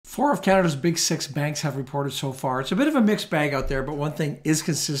Four of Canada's big six banks have reported so far. It's a bit of a mixed bag out there, but one thing is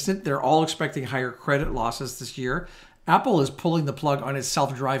consistent. They're all expecting higher credit losses this year. Apple is pulling the plug on its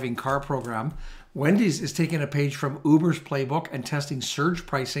self-driving car program. Wendy's is taking a page from Uber's playbook and testing surge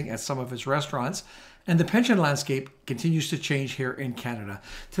pricing at some of its restaurants. And the pension landscape continues to change here in Canada.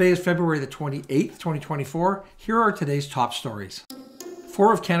 Today is February the 28th, 2024. Here are today's top stories.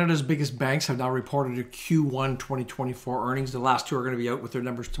 Four of Canada's biggest banks have now reported their Q1 2024 earnings. The last two are going to be out with their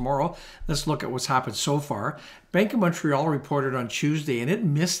numbers tomorrow. Let's look at what's happened so far. Bank of Montreal reported on Tuesday, and it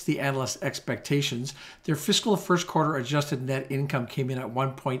missed the analyst expectations. Their fiscal first quarter adjusted net income came in at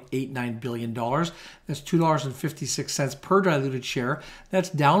 $1.89 billion. That's $2.56 per diluted share. That's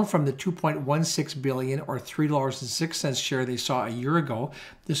down from the $2.16 billion or $3.06 share they saw a year ago.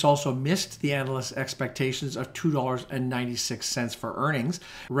 This also missed the analyst expectations of $2.96 for earnings.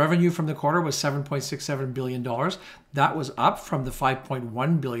 Revenue from the quarter was $7.67 billion. That was up from the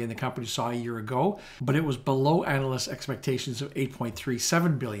 $5.1 billion the company saw a year ago, but it was below analyst expectations of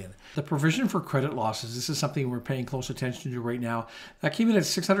 $8.37 billion. The provision for credit losses, this is something we're paying close attention to right now, that came in at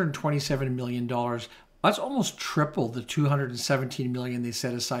 $627 million. That's almost triple the $217 million they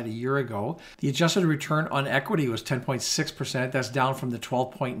set aside a year ago. The adjusted return on equity was 10.6%. That's down from the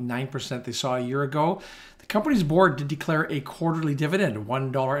 12.9% they saw a year ago. The company's board did declare a quarterly dividend of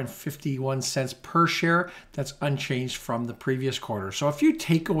 $1.51 per share. That's unchanged from the previous quarter. So a few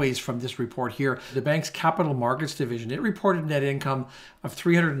takeaways from this report here. The bank's capital markets division, it reported net income of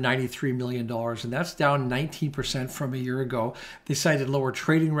 $393 million, and that's down 19% from a year ago. They cited lower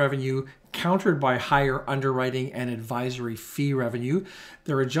trading revenue, countered by higher underwriting and advisory fee revenue.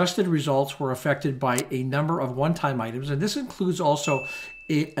 Their adjusted results were affected by a number of one-time items, and this includes also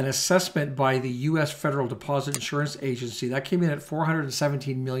an assessment by the U.S. Federal Deposit Insurance Agency. That came in at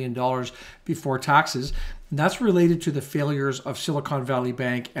 $417 million before taxes. And that's related to the failures of Silicon Valley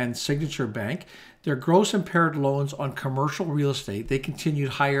Bank and Signature Bank. Their gross impaired loans on commercial real estate, they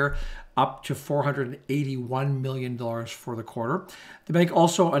continued higher, up to $481 million for the quarter. The bank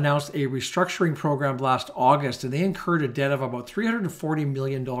also announced a restructuring program last August, and they incurred a debt of about $340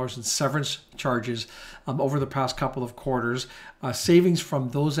 million in severance charges over the past couple of quarters. Savings from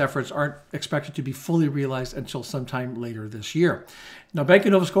those efforts aren't expected to be fully realized until sometime later this year. Now, Bank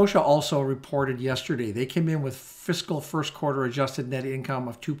of Nova Scotia also reported yesterday. They came in with fiscal first quarter adjusted net income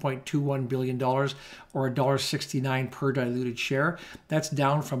of $2.21 billion or $1.69 per diluted share. That's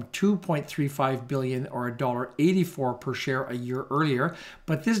down from $2.35 billion or $1.84 per share a year earlier.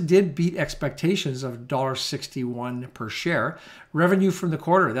 But this did beat expectations of $1.61 per share. Revenue from the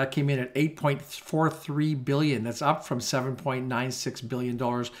quarter, that came in at $8.43 billion. That's up from $7.96 billion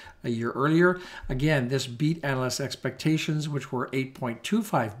a year earlier. Again, this beat analyst expectations, which were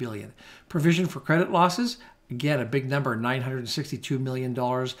 $8.25 billion. Provision for credit losses, again, a big number, $962 million,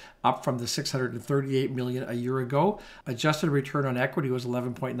 up from the $638 million a year ago. Adjusted return on equity was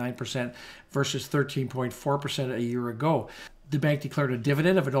 11.9% versus 13.4% a year ago. The bank declared a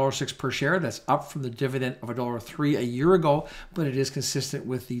dividend of $1.06 per share. That's up from the dividend of $1.03 a year ago, but it is consistent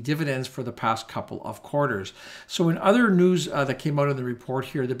with the dividends for the past couple of quarters. So in other news that came out in the report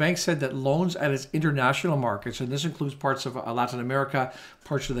here, the bank said that loans at its international markets, and this includes parts of Latin America,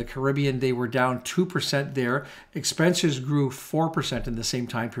 parts of the Caribbean, they were down 2% there. Expenses grew 4% in the same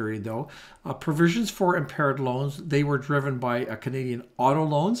time period, though. Provisions for impaired loans, they were driven by Canadian auto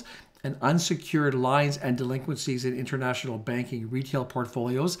loans and unsecured lines and delinquencies in international banking retail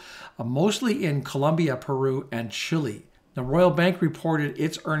portfolios, mostly in Colombia, Peru, and Chile. The Royal Bank reported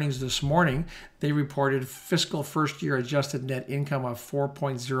its earnings this morning. They reported fiscal first year adjusted net income of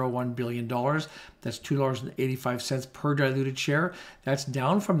 $4.01 billion. That's $2.85 per diluted share. That's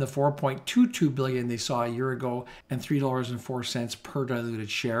down from the $4.22 billion they saw a year ago and $3.04 per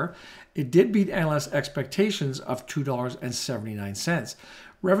diluted share. It did beat analyst expectations of $2.79.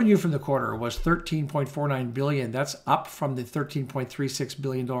 Revenue from the quarter was $13.49 billion. That's up from the $13.36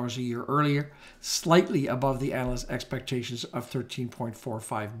 billion a year earlier, slightly above the analyst expectations of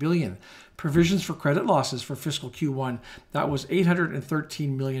 $13.45 billion. Provisions for credit losses for fiscal Q1, that was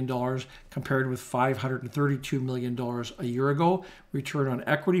 $813 million compared with $532 million a year ago. Return on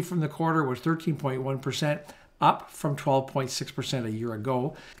equity from the quarter was 13.1%. Up from 12.6% a year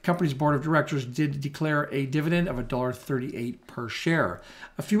ago. The company's board of directors did declare a dividend of $1.38 per share.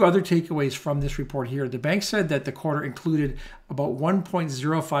 A few other takeaways from this report here. The bank said that the quarter included about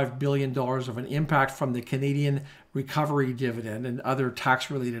 $1.05 billion of an impact from the Canadian recovery dividend and other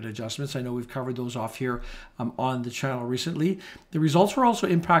tax-related adjustments. I know we've covered those off here on the channel recently. The results were also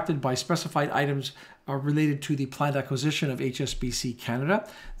impacted by specified items related to the planned acquisition of HSBC Canada.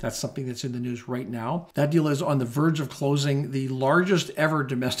 That's something that's in the news right now. That deal is on the verge of closing, the largest ever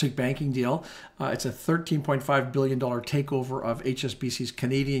domestic banking deal. It's a $13.5 billion takeover of HSBC's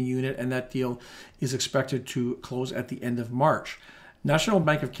Canadian unit, and that deal is expected to close at the end of March. National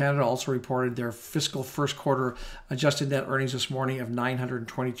Bank of Canada also reported their fiscal first quarter adjusted net earnings this morning of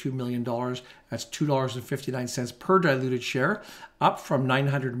 $922 million. That's $2.59 per diluted share, up from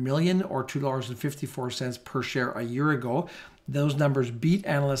 $900 million or $2.54 per share a year ago. Those numbers beat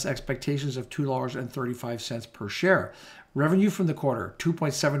analysts' expectations of $2.35 per share. Revenue from the quarter,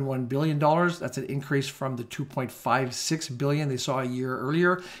 $2.71 billion. That's an increase from the $2.56 billion they saw a year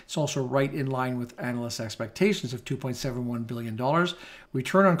earlier. It's also right in line with analysts' expectations of $2.71 billion.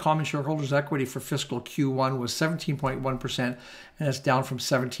 Return on common shareholders' equity for fiscal Q1 was 17.1%, and that's down from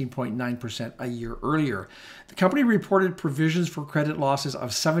 17.9% a year earlier. The company reported provisions for credit losses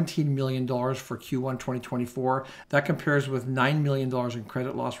of $17 million for Q1 2024. That compares with $9 million in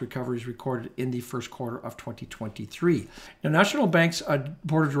credit loss recoveries recorded in the first quarter of 2023. Now, National Bank's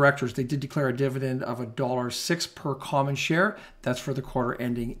board of directors, they did declare a dividend of $1.06 per common share. That's for the quarter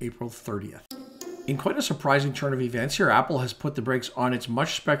ending April 30th. In quite a surprising turn of events here, Apple has put the brakes on its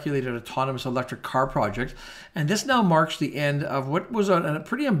much speculated autonomous electric car project, and this now marks the end of what was a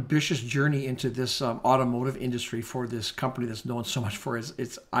pretty ambitious journey into this automotive industry for this company that's known so much for its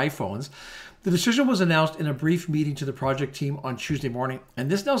iPhones. The decision was announced in a brief meeting to the project team on Tuesday morning, and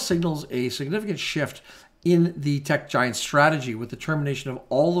this now signals a significant shift in the tech giant strategy, with the termination of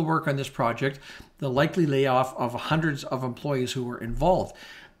all the work on this project, the likely layoff of hundreds of employees who were involved.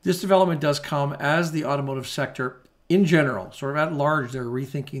 This development does come as the automotive sector in general, sort of at large, they're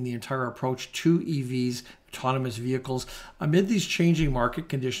rethinking the entire approach to EVs, autonomous vehicles, amid these changing market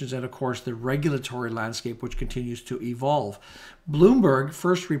conditions and, of course, the regulatory landscape, which continues to evolve. Bloomberg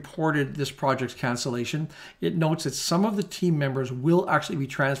first reported this project's cancellation. It notes that some of the team members will actually be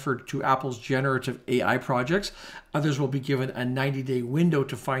transferred to Apple's generative AI projects. Others will be given a 90-day window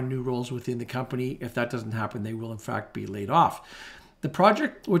to find new roles within the company. If that doesn't happen, they will, in fact, be laid off. The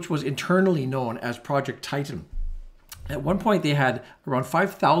project, which was internally known as Project Titan, at one point they had around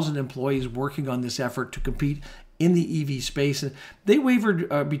 5,000 employees working on this effort to compete in the EV space. And they wavered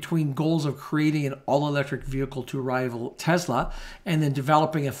between goals of creating an all-electric vehicle to rival Tesla and then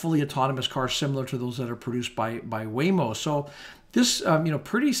developing a fully autonomous car similar to those that are produced by Waymo. So this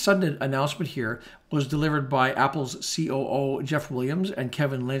pretty sudden announcement here was delivered by Apple's COO, Jeff Williams, and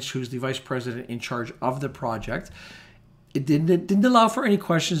Kevin Lynch, who's the vice president in charge of the project. It didn't allow for any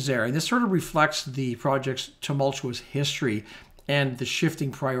questions there. And this sort of reflects the project's tumultuous history and the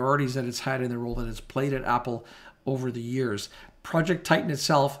shifting priorities that it's had in the role that it's played at Apple over the years. Project Titan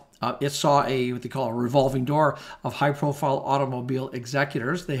itself, it saw what they call a revolving door of high-profile automobile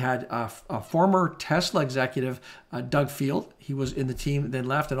executives. They had a former Tesla executive, Doug Field. He was in the team, then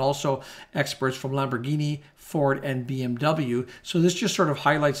left, and also experts from Lamborghini, Ford, and BMW. So this just sort of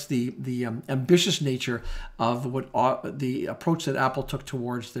highlights the ambitious nature of the approach that Apple took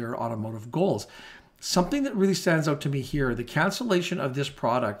towards their automotive goals. Something that really stands out to me here, the cancellation of this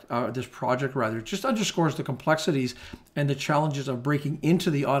project just underscores the complexities and the challenges of breaking into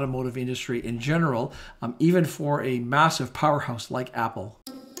the automotive industry in general, even for a massive powerhouse like Apple.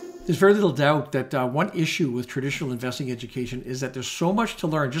 There's very little doubt that one issue with traditional investing education is that there's so much to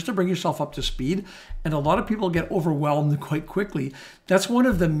learn just to bring yourself up to speed, and a lot of people get overwhelmed quite quickly. That's one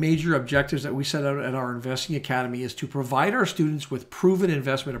of the major objectives that we set out at our Investing Academy, is to provide our students with proven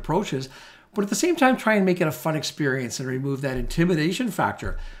investment approaches, but at the same time try and make it a fun experience and remove that intimidation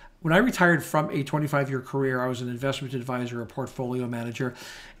factor. When I retired from a 25-year career, I was an investment advisor, a portfolio manager.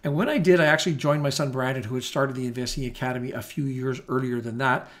 And when I did, I actually joined my son, Brandon, who had started the Investing Academy a few years earlier than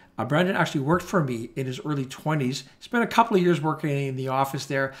that. Brandon actually worked for me in his early 20s, spent a couple of years working in the office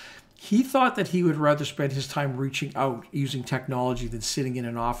there. He thought that he would rather spend his time reaching out using technology than sitting in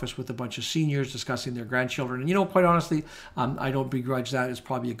an office with a bunch of seniors discussing their grandchildren. And, quite honestly, I don't begrudge that. It's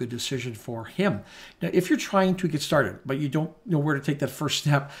probably a good decision for him. Now, if you're trying to get started, but you don't know where to take that first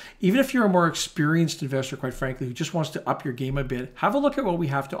step, even if you're a more experienced investor, quite frankly, who just wants to up your game a bit, have a look at what we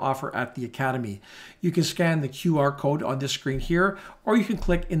have to offer at the Academy. You can scan the QR code on this screen here, or you can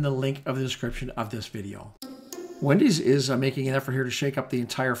click in the link of the description of this video. Wendy's is making an effort here to shake up the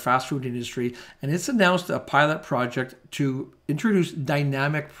entire fast food industry, and it's announced a pilot project to introduce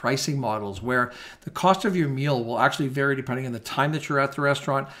dynamic pricing models where the cost of your meal will actually vary depending on the time that you're at the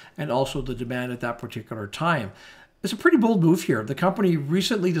restaurant and also the demand at that particular time. It's a pretty bold move here. The company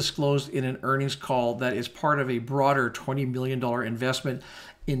recently disclosed in an earnings call that it's part of a broader $20 million investment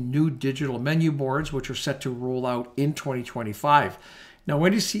in new digital menu boards, which are set to roll out in 2025. Now,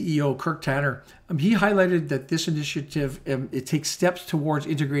 Wendy's CEO, Kirk Tanner, he highlighted that this initiative, it takes steps towards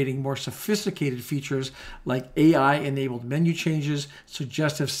integrating more sophisticated features like AI-enabled menu changes,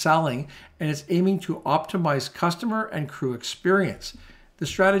 suggestive selling, and it's aiming to optimize customer and crew experience. The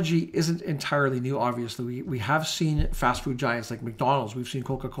strategy isn't entirely new, obviously. We have seen fast food giants like McDonald's. We've seen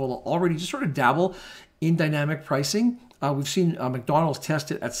Coca-Cola already just sort of dabble in dynamic pricing. We've seen McDonald's test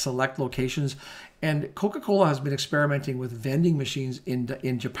it at select locations. And Coca-Cola has been experimenting with vending machines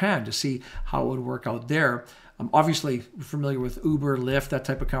in Japan to see how it would work out there. Obviously, familiar with Uber, Lyft, that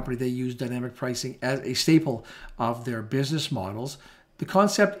type of company, they use dynamic pricing as a staple of their business models. The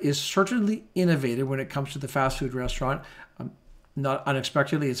concept is certainly innovative when it comes to the fast food restaurant. Not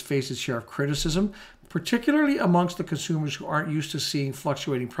unexpectedly, it's faced its share of criticism, particularly amongst the consumers who aren't used to seeing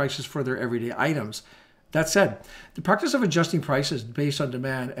fluctuating prices for their everyday items. That said, the practice of adjusting prices based on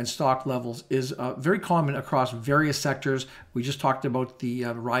demand and stock levels is very common across various sectors. We just talked about the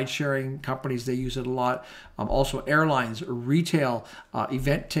ride-sharing companies. They use it a lot. Also airlines, retail,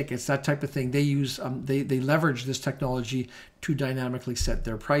 event tickets, that type of thing. They leverage this technology to dynamically set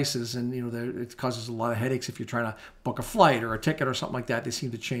their prices. And it causes a lot of headaches if you're trying to book a flight or a ticket or something like that. They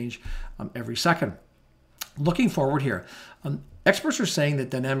seem to change every second. Looking forward here, experts are saying that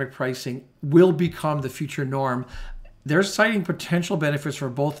dynamic pricing will become the future norm. They're citing potential benefits for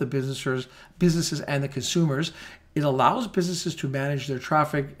both the businesses and the consumers. It allows businesses to manage their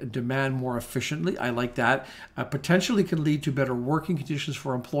traffic demand more efficiently. I like that. Potentially could lead to better working conditions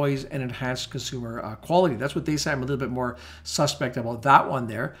for employees and enhanced consumer quality. That's what they say. I'm a little bit more suspect about that one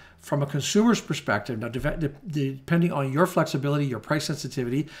there. From a consumer's perspective, now depending on your flexibility, your price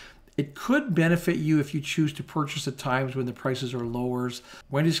sensitivity, it could benefit you if you choose to purchase at times when the prices are lower.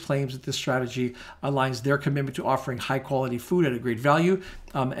 Wendy's claims that this strategy aligns their commitment to offering high-quality food at a great value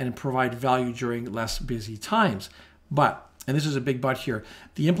and provide value during less busy times. But, and this is a big but here,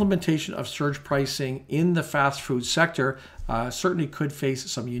 the implementation of surge pricing in the fast food sector certainly could face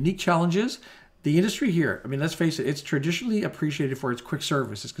some unique challenges. The industry here, I mean, let's face it, it's traditionally appreciated for its quick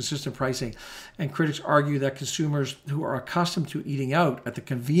service, its consistent pricing, and critics argue that consumers who are accustomed to eating out at the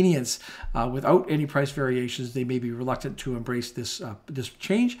convenience without any price variations, they may be reluctant to embrace this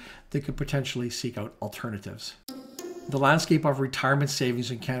change. They could potentially seek out alternatives. The landscape of retirement savings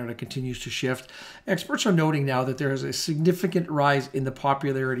in Canada continues to shift. Experts are noting now that there is a significant rise in the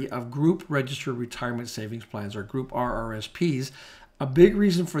popularity of group registered retirement savings plans, or group RRSPs. A big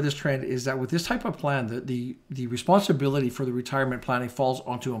reason for this trend is that with this type of plan, the responsibility for the retirement planning falls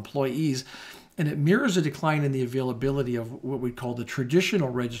onto employees, and it mirrors a decline in the availability of what we call the traditional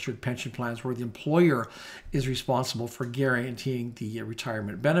registered pension plans, where the employer is responsible for guaranteeing the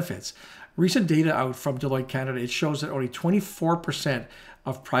retirement benefits. Recent data out from Deloitte Canada, it shows that only 24%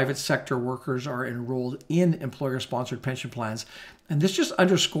 of private sector workers are enrolled in employer-sponsored pension plans. And this just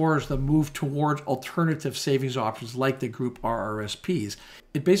underscores the move towards alternative savings options like the group RRSPs.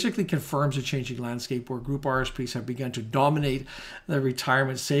 It basically confirms a changing landscape where group RRSPs have begun to dominate the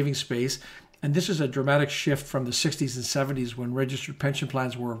retirement savings space. And this is a dramatic shift from the 60s and 70s when registered pension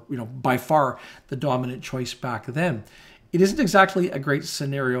plans were, by far the dominant choice back then. It isn't exactly a great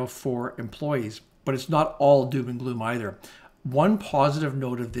scenario for employees, but it's not all doom and gloom either. One positive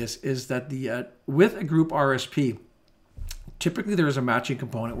note of this is that with a group RRSP, typically there is a matching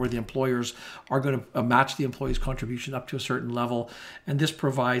component where the employers are going to match the employee's contribution up to a certain level, and this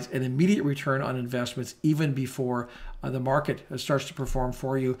provides an immediate return on investments even before the market starts to perform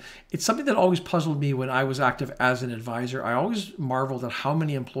for you. It's something that always puzzled me when I was active as an advisor. I always marveled at how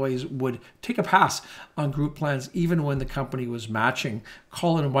many employees would take a pass on group plans even when the company was matching.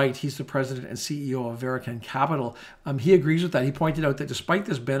 Colin White, he's the president and CEO of Verican Capital. He agrees with that. He pointed out that despite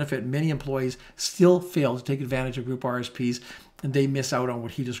this benefit, many employees still fail to take advantage of group RRSPs, and they miss out on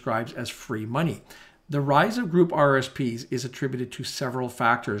what he describes as free money. The rise of group RRSPs is attributed to several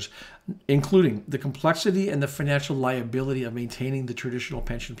factors, including the complexity and the financial liability of maintaining the traditional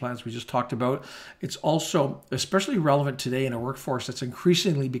pension plans we just talked about. It's also especially relevant today in a workforce that's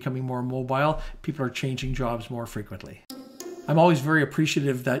increasingly becoming more mobile. People are changing jobs more frequently. I'm always very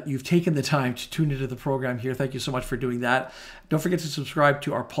appreciative that you've taken the time to tune into the program here. Thank you so much for doing that. Don't forget to subscribe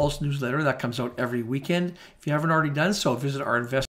to our Pulse newsletter that comes out every weekend. If you haven't already done so, visit our